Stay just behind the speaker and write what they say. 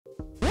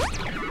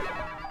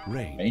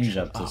Range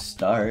up to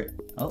start.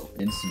 Oh,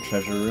 instant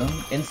treasure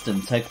room.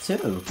 Instant tech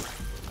 2.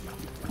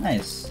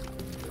 Nice.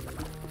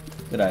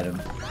 Good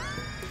item.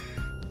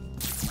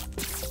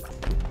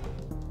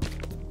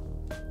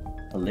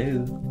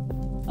 Hello?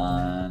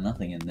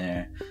 Nothing in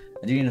there.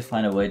 I do need to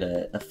find a way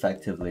to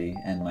effectively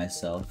end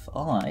myself.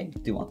 Oh, I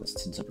do want this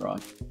tinted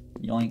rock.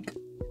 Yoink.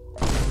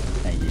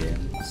 Thank you.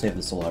 I'll save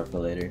the soul heart for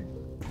later.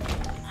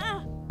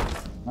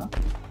 Huh?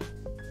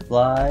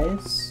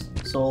 Flies,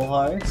 soul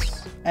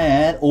hearts,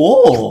 and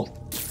oh!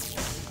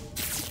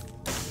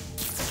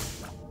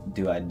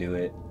 Do I do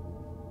it?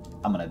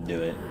 I'm gonna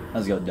do it.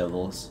 Let's go,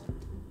 devils.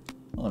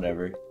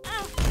 Whatever.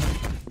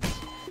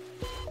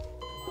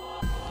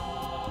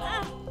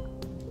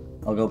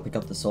 I'll go pick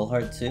up the soul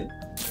heart too.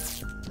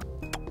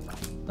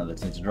 Another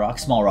tinted rock,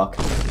 small rock.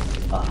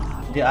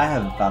 Dude, I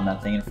haven't found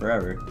that thing in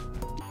forever.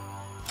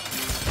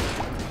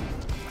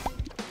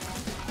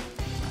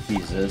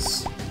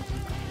 Jesus.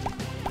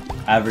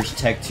 Average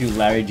Tech 2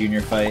 Larry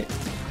Jr. fight.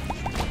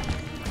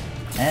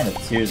 And a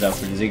Tears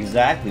Outfit is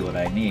exactly what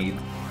I need.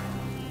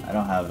 I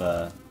don't have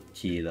a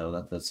key though,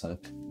 that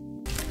sucks.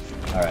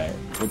 Alright,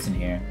 what's in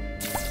here?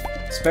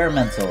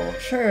 Experimental,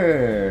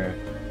 sure!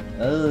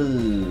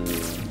 Oh,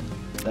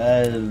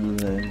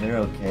 they're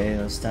okay,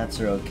 those stats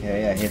are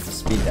okay. I hate the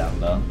speed down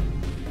though.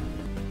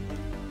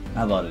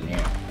 How about in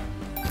here?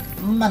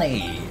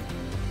 Money!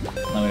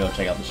 Let me go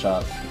check out the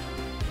shop.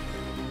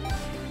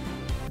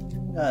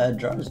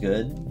 Jar's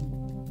good,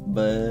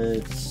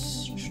 but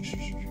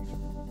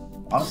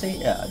honestly,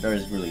 yeah, Jar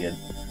is really good.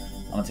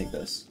 I'm gonna take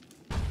this.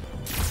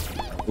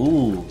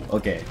 Ooh,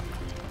 okay.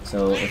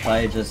 So if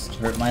I just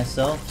hurt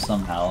myself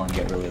somehow and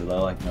get really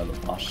low, I can go to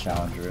the boss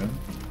challenge room.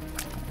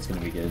 It's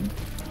gonna be good.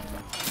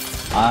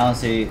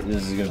 Honestly,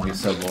 this is gonna be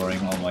so boring.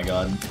 Oh my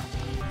god.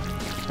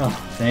 Oh,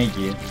 thank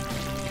you.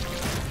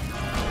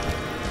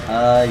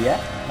 Yeah,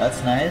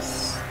 that's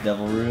nice.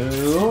 Devil room.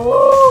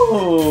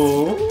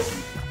 Ooh.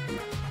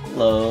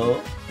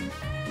 Hello.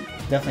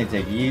 Definitely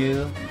take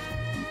you.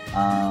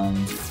 Oh,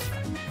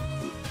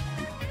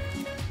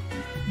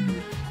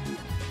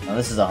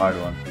 this is a hard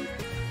one.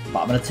 But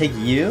I'm gonna take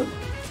you.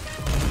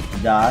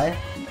 Die.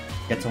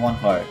 Get to 1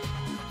 heart.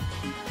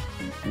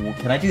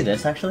 Can I do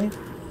this actually?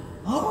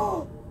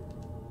 Oh,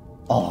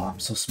 I'm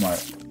so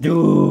smart.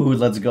 Dude,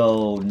 let's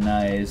go.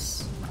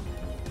 Nice.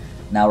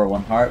 Now we're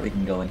 1 heart. We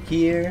can go in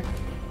here.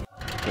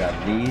 Grab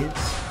these.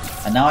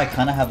 And now I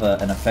kind of have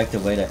an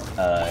effective way to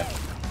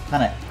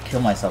kind of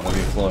kill myself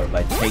every floor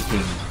by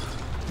taking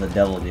the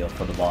devil deal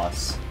for the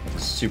boss, which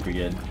is super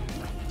good.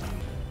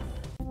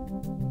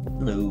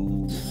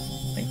 Hello.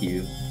 Thank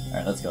you.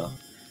 Alright, let's go.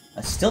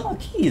 I still no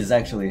keys,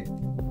 actually.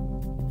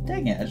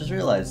 Dang it, I just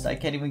realized I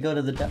can't even go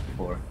to the depth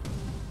floor.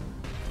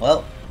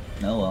 Well,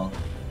 no well.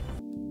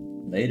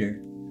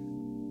 Later.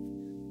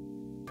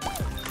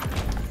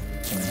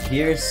 And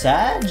here,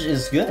 Sag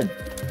is good.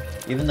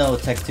 Even though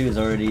Tech 2 is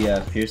already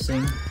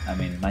piercing, I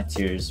mean, my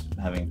Tears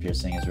having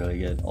piercing is really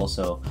good.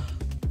 Also,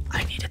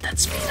 I needed that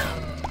speed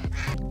up.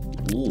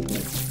 Ooh.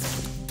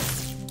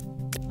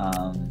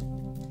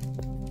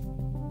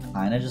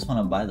 Kinda just want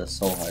to buy the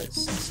soul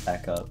hearts and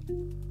stack up.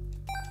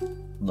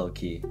 Low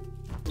key.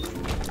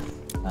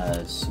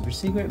 Super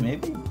secret,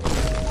 maybe?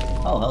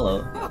 Oh,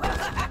 hello.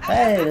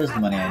 Hey, there's the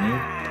money I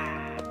need.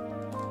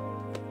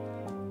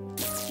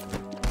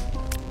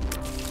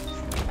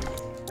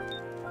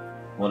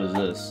 What is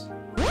this?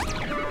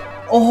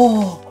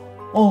 Oh!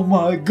 Oh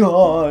my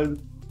god!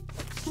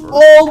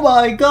 Oh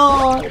my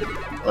god!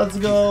 Let's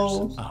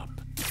go!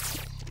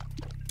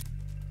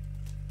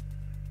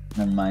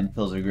 Never mind,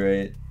 pills are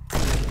great.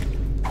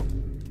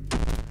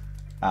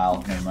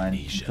 Ow, never mind,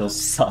 pills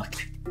suck.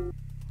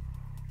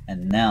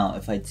 And now,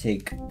 if I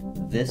take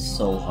this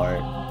soul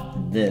heart,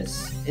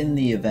 this, in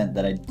the event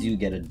that I do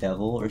get a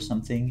devil or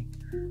something,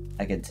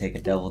 I can take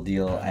a devil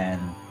deal and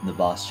the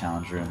boss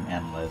challenge room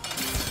and live.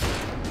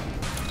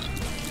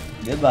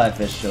 Goodbye,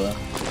 Fistula.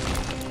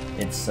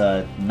 It's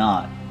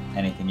not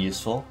anything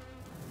useful,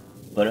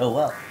 but oh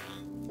well.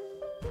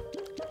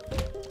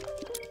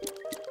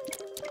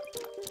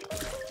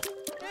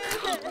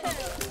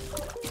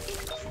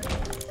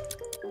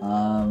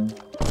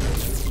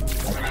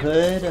 I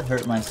could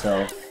hurt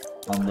myself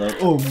on the—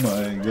 oh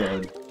my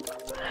god.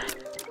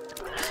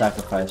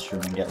 Sacrifice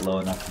room and get low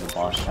enough for the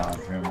boss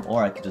challenge room,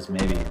 or I could just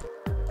maybe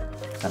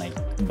kind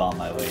of bomb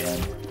my way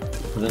in.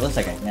 Because it looks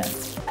like I can.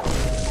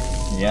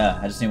 Yeah,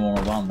 I just need 1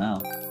 more bomb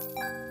now.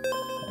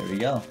 There we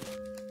go.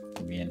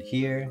 Put me in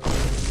here.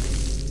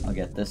 I'll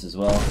get this as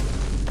well.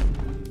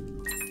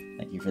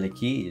 Thank you for the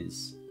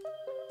keys.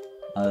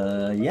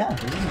 Yeah,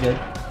 this is good.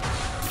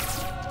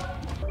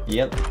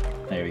 Yep.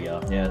 There we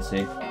go. Yeah,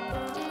 see?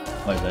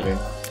 Way better.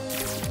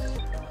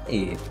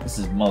 Hey, this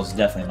is most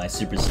definitely my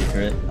super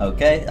secret.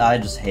 Okay, I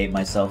just hate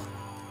myself.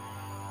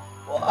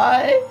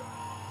 Why?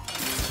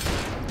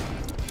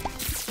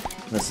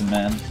 Listen,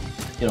 man.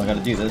 You don't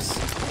gotta do this.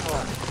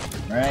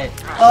 Right?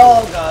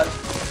 Oh god!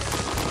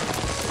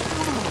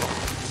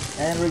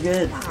 And we're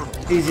good.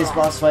 Easiest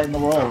boss fight in the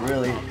world,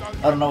 really.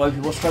 I don't know why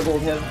people struggle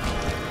with him.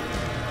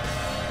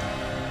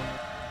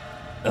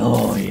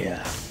 Oh. Oh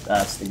yeah,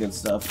 that's the good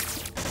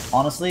stuff.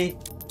 Honestly,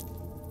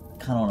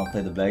 kind of want to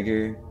play the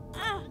beggar,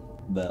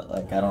 but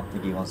like I don't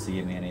think he wants to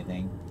give me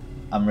anything.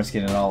 I'm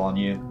risking it all on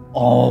you.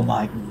 Oh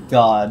my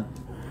god.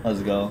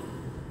 Let's go.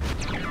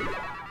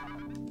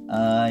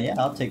 Yeah,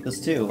 I'll take this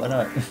too. Why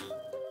not?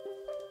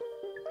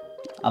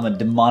 I'm a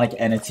demonic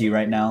entity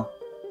right now.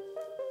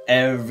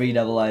 Every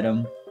devil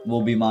item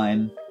will be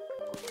mine.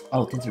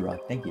 Oh, Tinted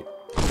Rock, thank you.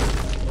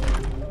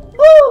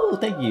 Woo!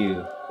 Thank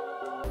you.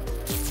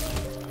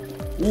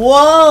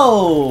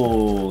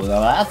 Whoa!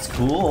 Now that's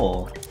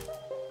cool.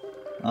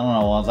 I don't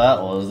know what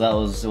that was. That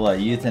was what,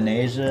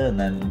 euthanasia, and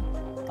then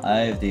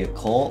I have the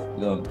occult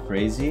going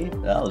crazy.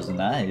 That was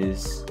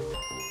nice.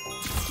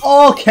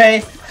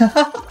 Okay.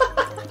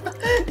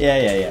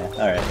 yeah.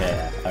 Alright,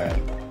 yeah.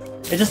 Alright.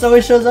 It just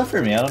always shows up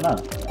for me. I don't know.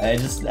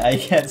 I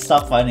can't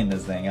stop finding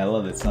this thing. I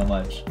love it so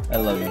much. I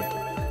love you.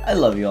 I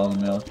love you,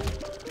 Almond Milk.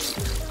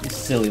 You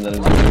silly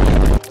little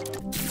girl.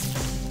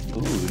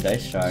 Ooh,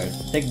 dice shard.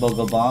 Take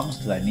Bogo Bombs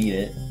because I need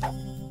it.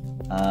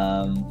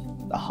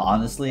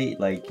 Honestly,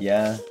 like,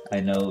 yeah, I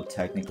know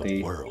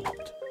technically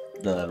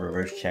the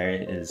reverse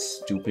chariot is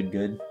stupid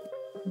good,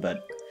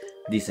 but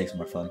D6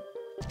 more fun.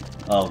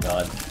 Oh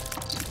god.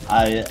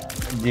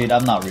 Dude,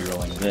 I'm not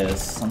rerolling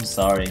this. I'm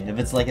sorry. If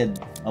it's like a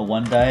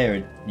 1 die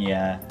or,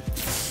 yeah,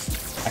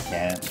 I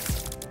can't.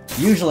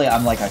 Usually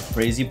I'm like a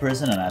crazy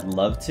person and I'd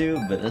love to,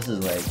 but this is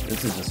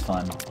just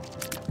fun.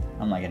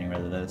 I'm not getting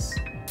rid of this.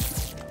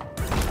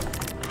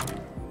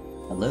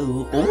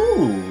 Hello?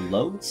 Ooh,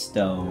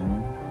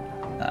 Lodestone.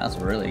 That's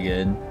really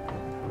good.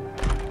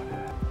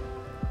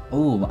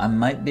 Ooh, I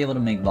might be able to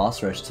make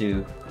boss rush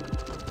too.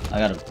 I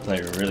gotta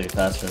play really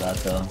fast for that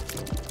though.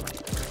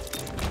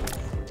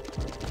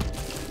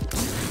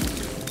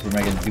 We're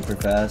making it super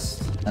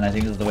fast, and I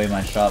think this is the way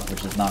my shop,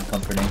 which is not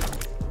comforting.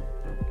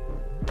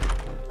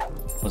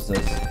 What's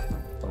this?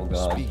 Oh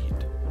god.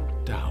 Speed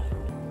down.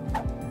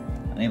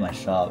 I need my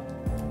shop.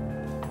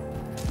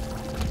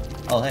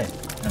 Oh hey,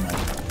 never mind.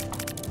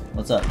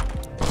 What's up?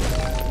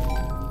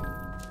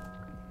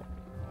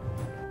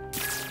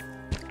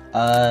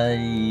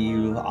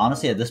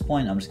 Honestly at this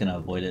point I'm just gonna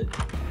avoid it.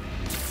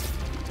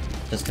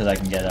 Just cause I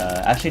can get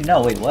actually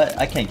no, wait, what?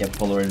 I can't get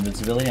polar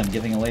invincibility, I'm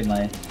giving away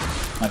my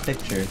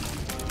picture.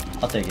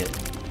 I'll take it.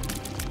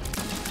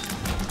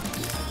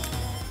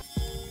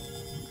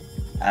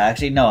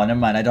 Actually no, never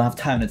mind, I don't have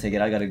time to take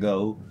it, I gotta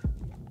go.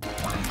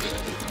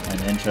 An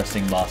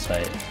interesting boss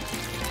fight.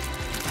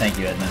 Thank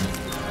you, Edmund.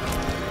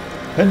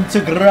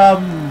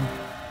 Pentagram!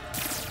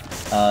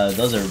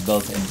 Those are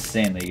both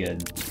insanely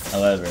good.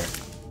 However,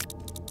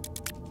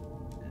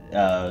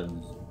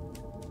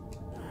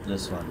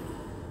 this one.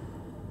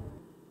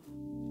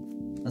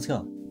 Let's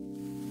go.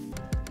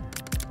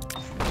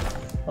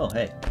 Oh,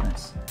 hey,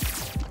 nice.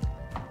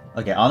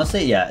 Okay,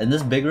 honestly, yeah, in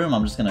this big room,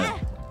 I'm gonna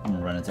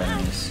run into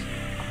enemies.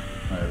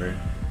 Whatever.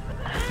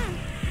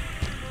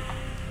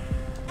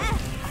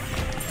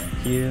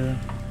 Thank you.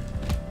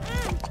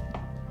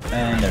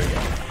 And there we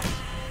go.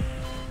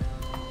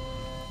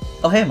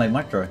 Oh hey, my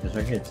mark drawer is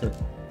right here too.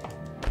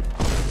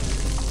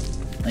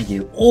 Thank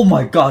you. Oh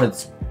my god,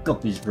 it's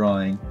Guppy's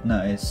drawing.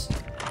 Nice.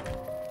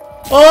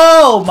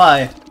 Oh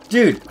my!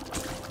 Dude!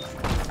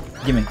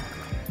 Gimme.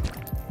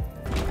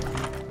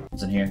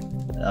 What's in here?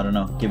 I don't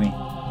know. Gimme.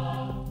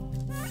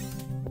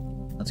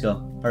 Let's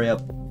go. Hurry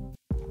up.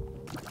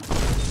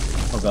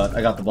 Oh god,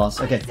 I got the boss.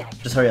 Okay,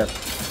 just hurry up.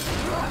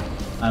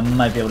 I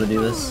might be able to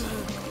do this.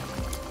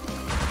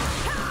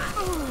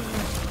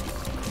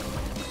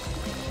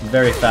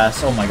 Very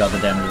fast. Oh my god, the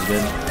damage is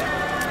good.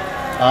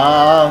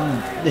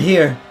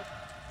 Here.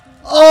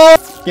 Oh!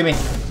 Gimme.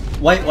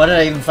 Why did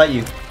I even fight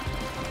you?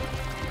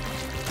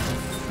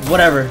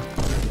 Whatever.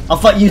 I'll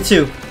fight you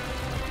too.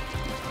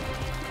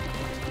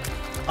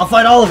 I'll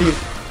fight all of you.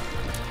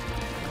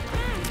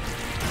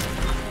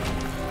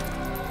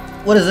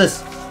 What is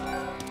this?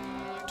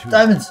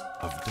 Diamonds.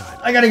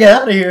 I gotta get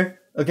out of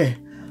here. Okay.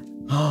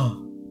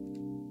 Oh.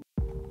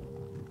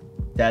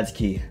 Dad's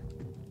key.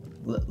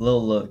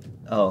 Little look.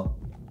 Oh.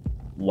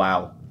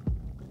 Wow.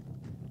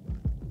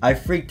 I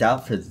freaked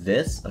out for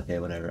this? Okay,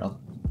 whatever. I'll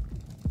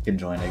can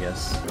join, I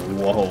guess.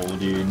 Whoa,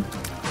 dude.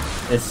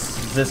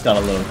 This got a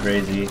little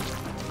crazy.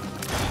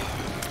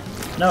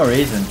 No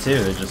reason,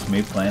 too. It's just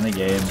me playing the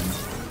game, and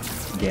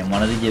the game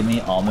wanted to give me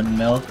almond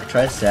milk,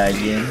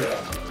 Trisagion,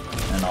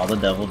 and all the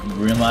devil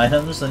room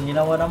items, and you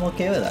know what? I'm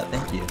okay with that.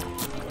 Thank you.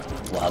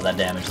 Wow, that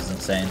damage is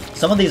insane.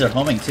 Some of these are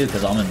homing, too,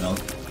 because almond milk.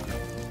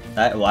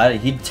 Why?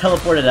 He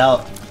teleported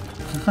out.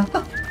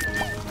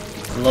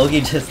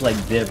 Logie just like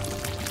dipped.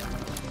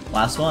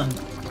 Last one.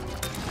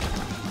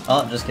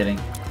 Oh, just kidding.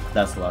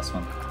 That's the last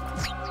one.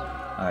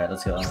 Alright,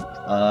 let's go.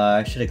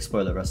 I should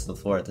explore the rest of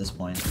the floor at this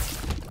point.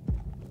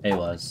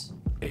 AWAS.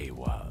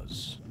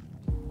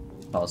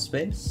 Pause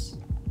space.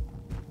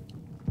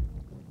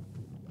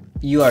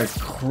 You are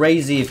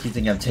crazy if you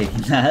think I'm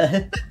taking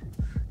that.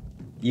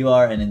 You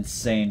are an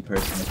insane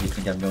person if you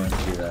think I'm going to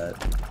do that.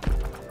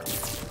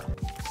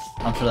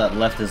 I'm sure that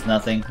left is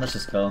nothing. Let's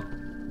just go.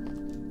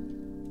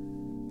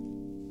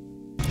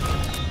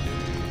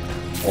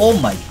 Oh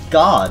my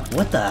god,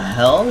 what the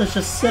hell? It's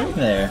just sitting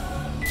there.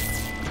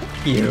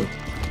 You.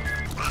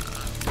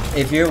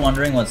 If you're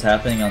wondering what's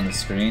happening on the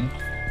screen,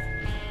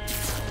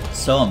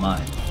 so am I.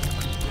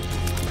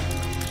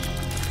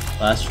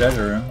 Last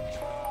treasure room.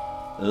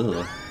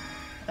 Ooh.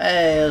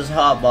 Hey, there's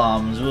hot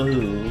bombs,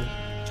 woohoo.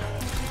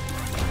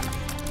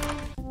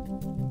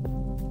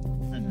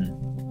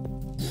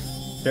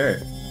 Sure.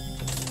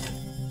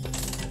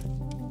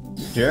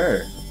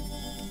 Sure.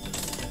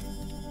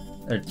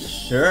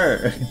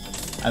 Sure.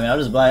 I mean, I'll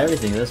just buy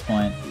everything at this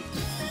point.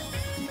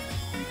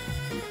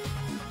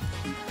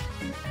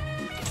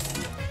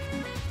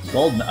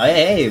 Gold.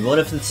 Hey, what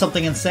if it's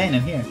something insane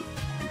in here?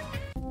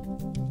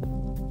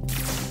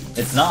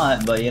 It's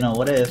not, but you know,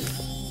 what if?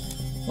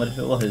 What if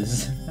it was?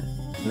 Is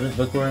this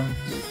bookworm?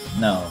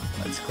 No,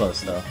 it's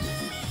close though.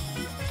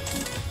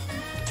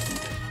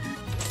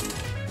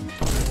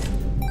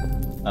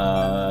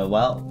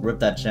 Well, rip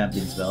that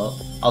champion's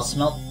belt. I'll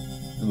smelt.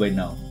 Wait,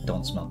 no,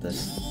 don't smelt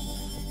this.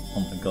 Oh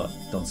my god,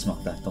 don't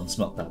smelt that, don't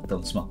smelt that,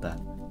 don't smelt that.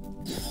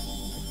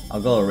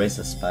 I'll go erase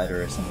a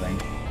spider or something.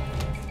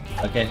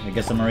 Okay, I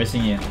guess I'm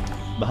erasing you.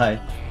 Bye.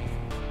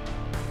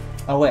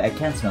 Oh wait, I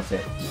can't smelt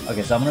it.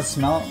 Okay, so I'm gonna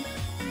smelt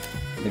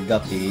the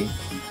guppy,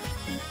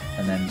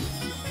 and then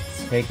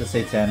take the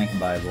Satanic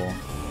Bible,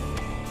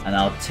 and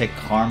I'll take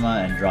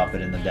Karma and drop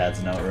it in the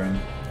Dad's Note room.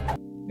 Here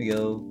we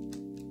go.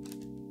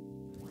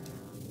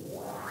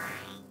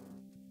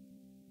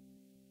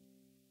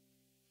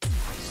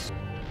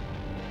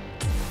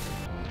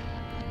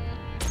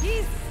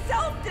 He's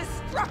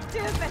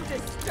self-destructive and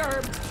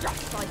disturbed,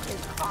 just like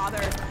his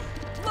father.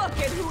 Look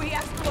at who he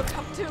has to look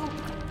up to.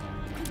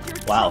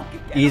 Wow,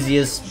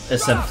 easiest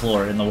ascent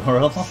floor in the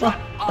world.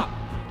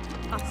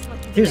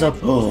 Here's a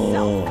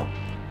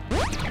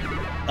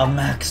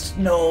max.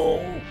 No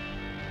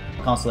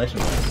constellation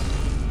points.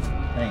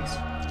 Thanks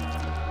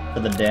for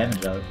the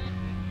damage out.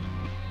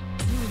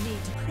 You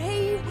need to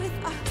pray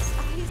with us.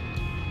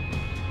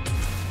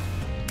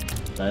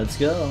 Let's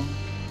go.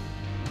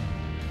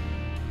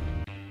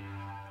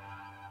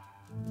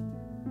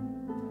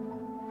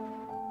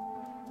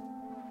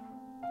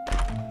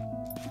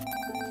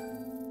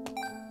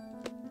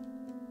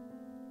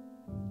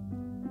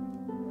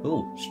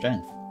 Ooh,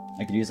 strength.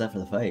 I could use that for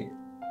the fight.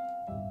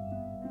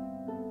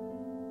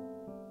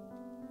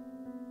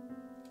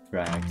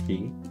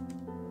 Fracty.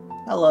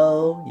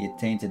 Hello, you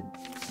tainted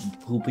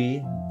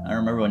poopy. I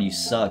remember when you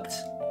sucked.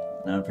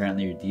 Now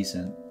apparently you're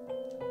decent.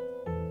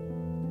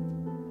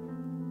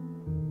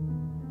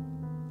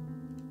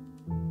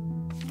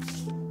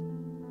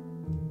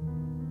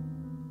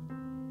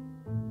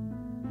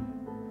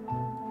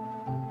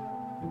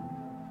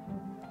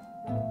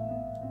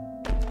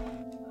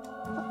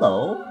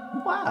 Hello.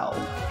 Wow.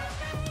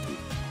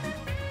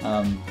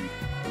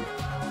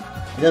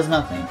 It does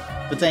nothing,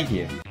 but thank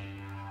you.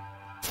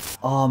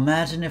 Oh,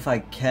 imagine if I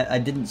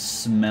didn't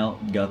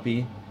smelt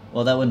Guppy.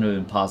 Well, that wouldn't have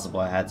been possible.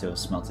 I had to have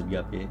smelted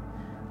Guppy.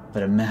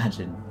 But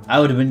imagine,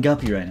 I would have been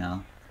Guppy right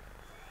now.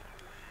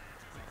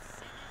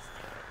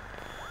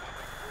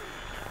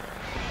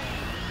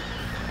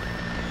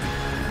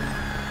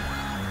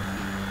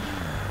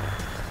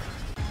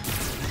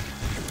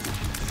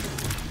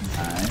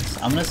 Nice.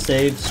 I'm gonna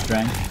save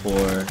strength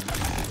for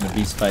the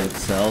beast fight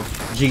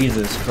itself.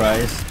 Jesus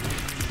Christ.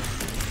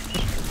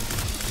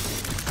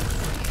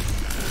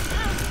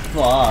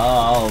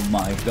 Oh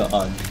my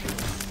god.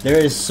 There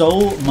is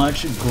so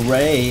much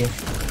gray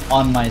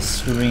on my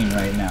screen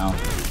right now.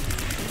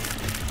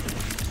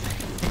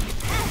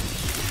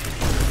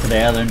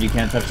 Today I learned you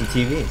can't touch the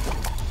TV.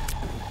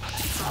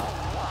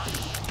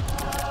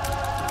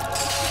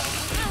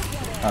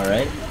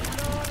 Alright.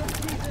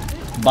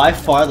 By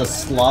far the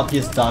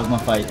sloppiest Dogma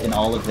fight in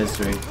all of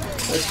history.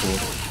 That's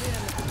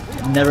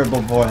cool. Never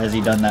before has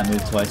he done that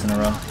move twice in a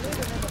row.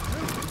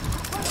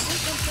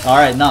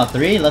 Alright, no,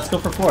 3? Let's go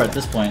for 4 at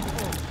this point.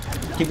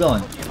 Keep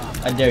going.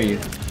 I dare you.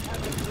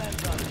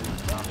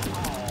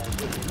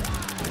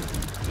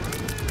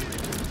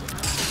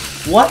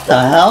 What the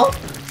hell?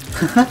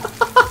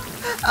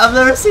 I've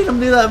never seen him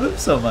do that move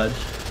so much.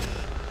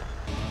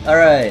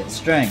 Alright,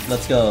 strength,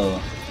 let's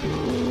go.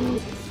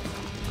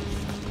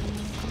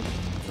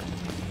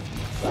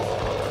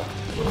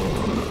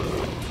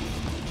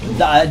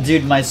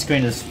 Dude, my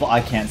screen is full. I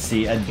can't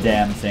see a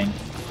damn thing.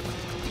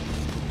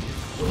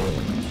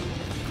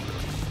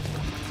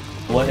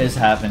 What is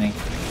happening?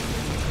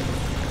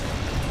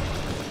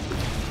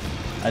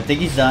 I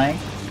think he's dying.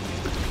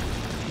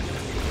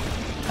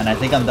 And I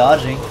think I'm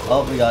dodging.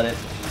 Oh, we got it.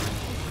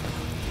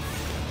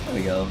 There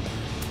we go.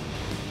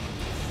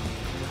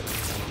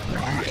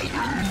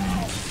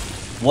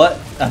 What?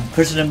 I'm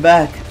pushing him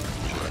back.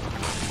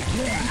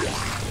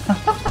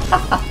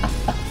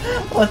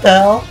 What the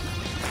hell?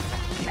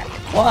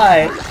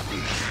 Why?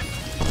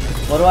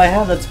 What do I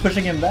have that's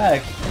pushing him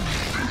back?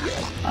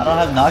 I don't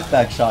have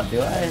knockback shot,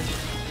 do I?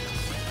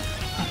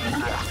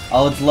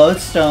 Oh, it's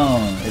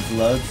lodestone. It's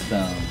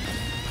lodestone.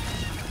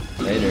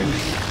 Later.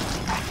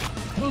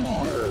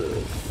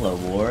 Hello,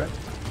 War.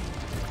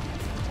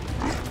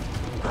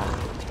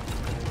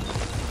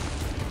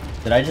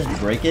 Did I just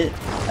break it?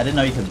 I didn't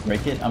know you could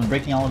break it. I'm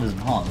breaking all of his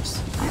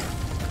bombs.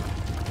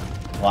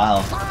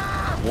 Wow.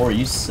 War,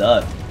 you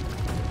suck.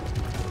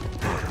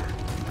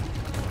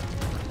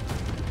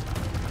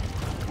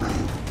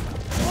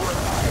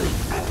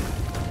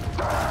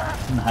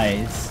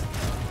 Nice.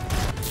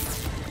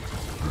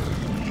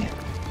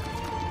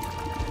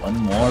 One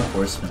more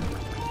horseman.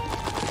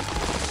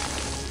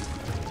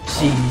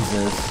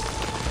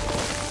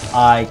 Jesus.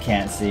 I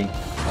can't see.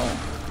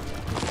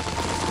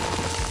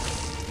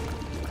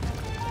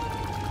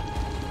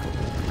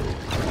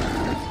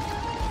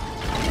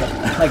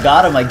 I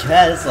got him, I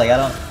guess. Like, I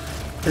don't...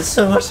 There's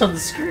so much on the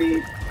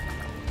screen.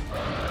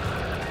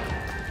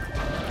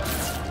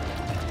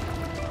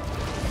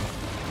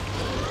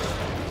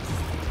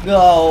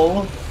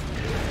 Go!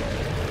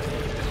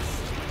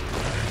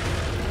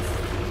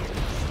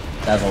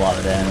 That's a lot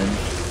of damage.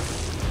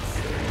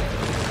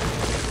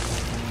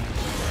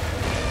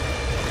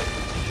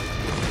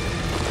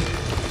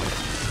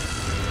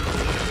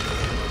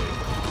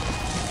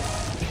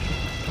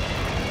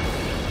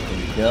 There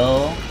we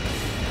go.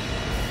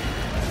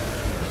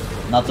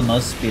 Not the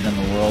most speed in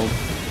the world,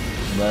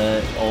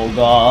 but oh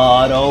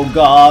god, oh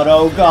god,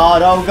 oh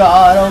god, oh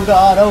god, oh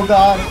god, oh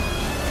god.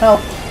 Help!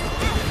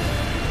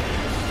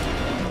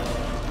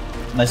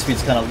 My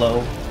speed's kind of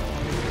low.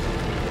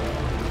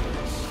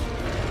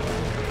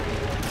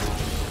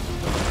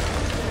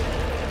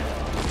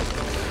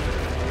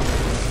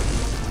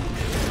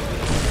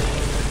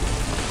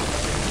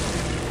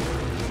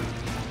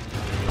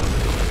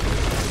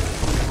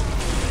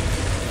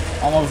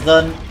 Almost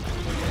done.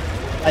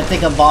 I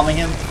think I'm bombing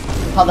him.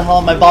 How the hell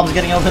are my bombs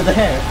getting over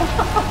there?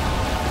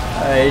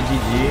 Alright,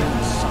 GG.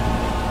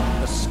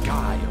 The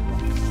sky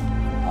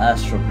above.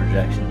 Astral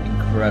projection.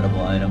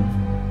 Incredible item.